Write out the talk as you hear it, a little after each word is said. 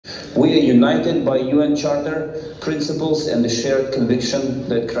We are united by UN Charter principles and the shared conviction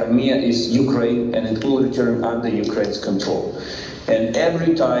that Crimea is Ukraine and it will return under Ukraine's control. And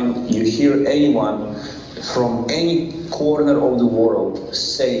every time you hear anyone from any corner of the world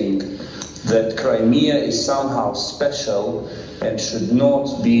saying that Crimea is somehow special and should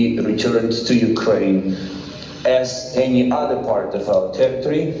not be returned to Ukraine as any other part of our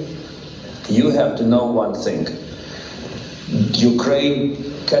territory, you have to know one thing. Ukraine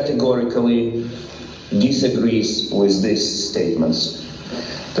categorically disagrees with these statements.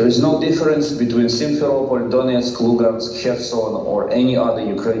 There is no difference between Sімферополь, Dонecьk, Lughansk, Kherson, or any other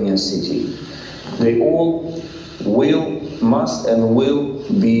Ukrainian city. They all must and will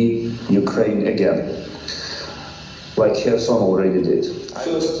be Ukraine again, like Kherson already did.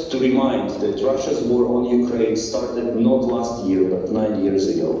 First, to remind that Russia's war on Ukraine started not last year, but 9 years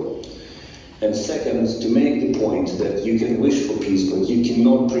ago. And second, to make the point that you can wish for peace, but you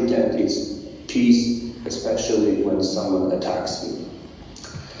cannot pretend it's peace, especially when someone attacks you.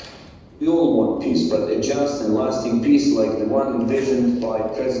 We all want peace, but a just and lasting peace like the one envisioned by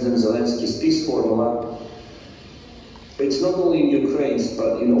President Zelensky's peace formula, it's not only in Ukraine's,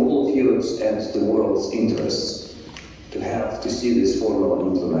 but in all of Europe's and the world's interests to have to see this formula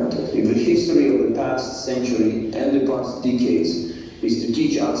implemented. If the history of the past century and the past decades is to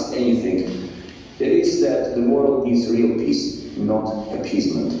teach us anything, it is that the world needs real peace, not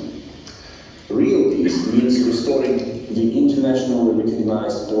appeasement. Real peace means restoring the internationally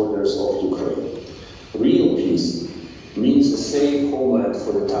recognized borders of Ukraine. Real peace means a safe homeland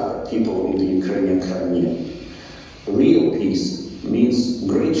for the Tatar people in the Ukrainian Crimea. Real peace means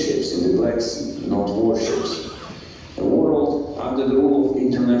great ships in the Black Sea, not warships. A world under the rule of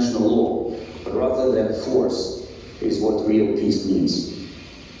international law, rather than force, is what real peace means.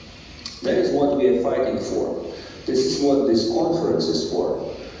 That is what we are fighting for. This is what this conference is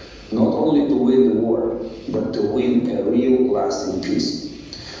for. Not only to win the war, but to win a real lasting peace.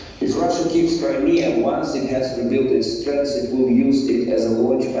 If Russia keeps Crimea, once it has rebuilt its strengths, it will use it as a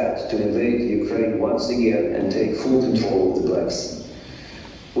launchpad to invade Ukraine once again and take full control of the Black Sea.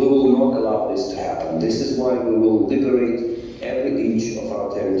 We will not allow this to happen. This is why we will liberate every inch of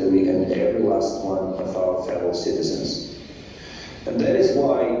our territory and every last one of our fellow citizens. And that is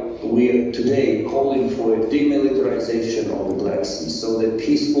why we are today calling for a demilitarization of the Black Sea, so that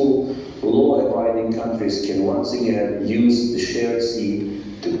peaceful, law-abiding countries can once again use the shared sea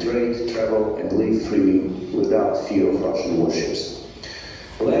to trade, travel, and live freely without fear of Russian warships.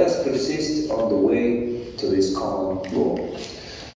 Let us persist on the way to this common goal.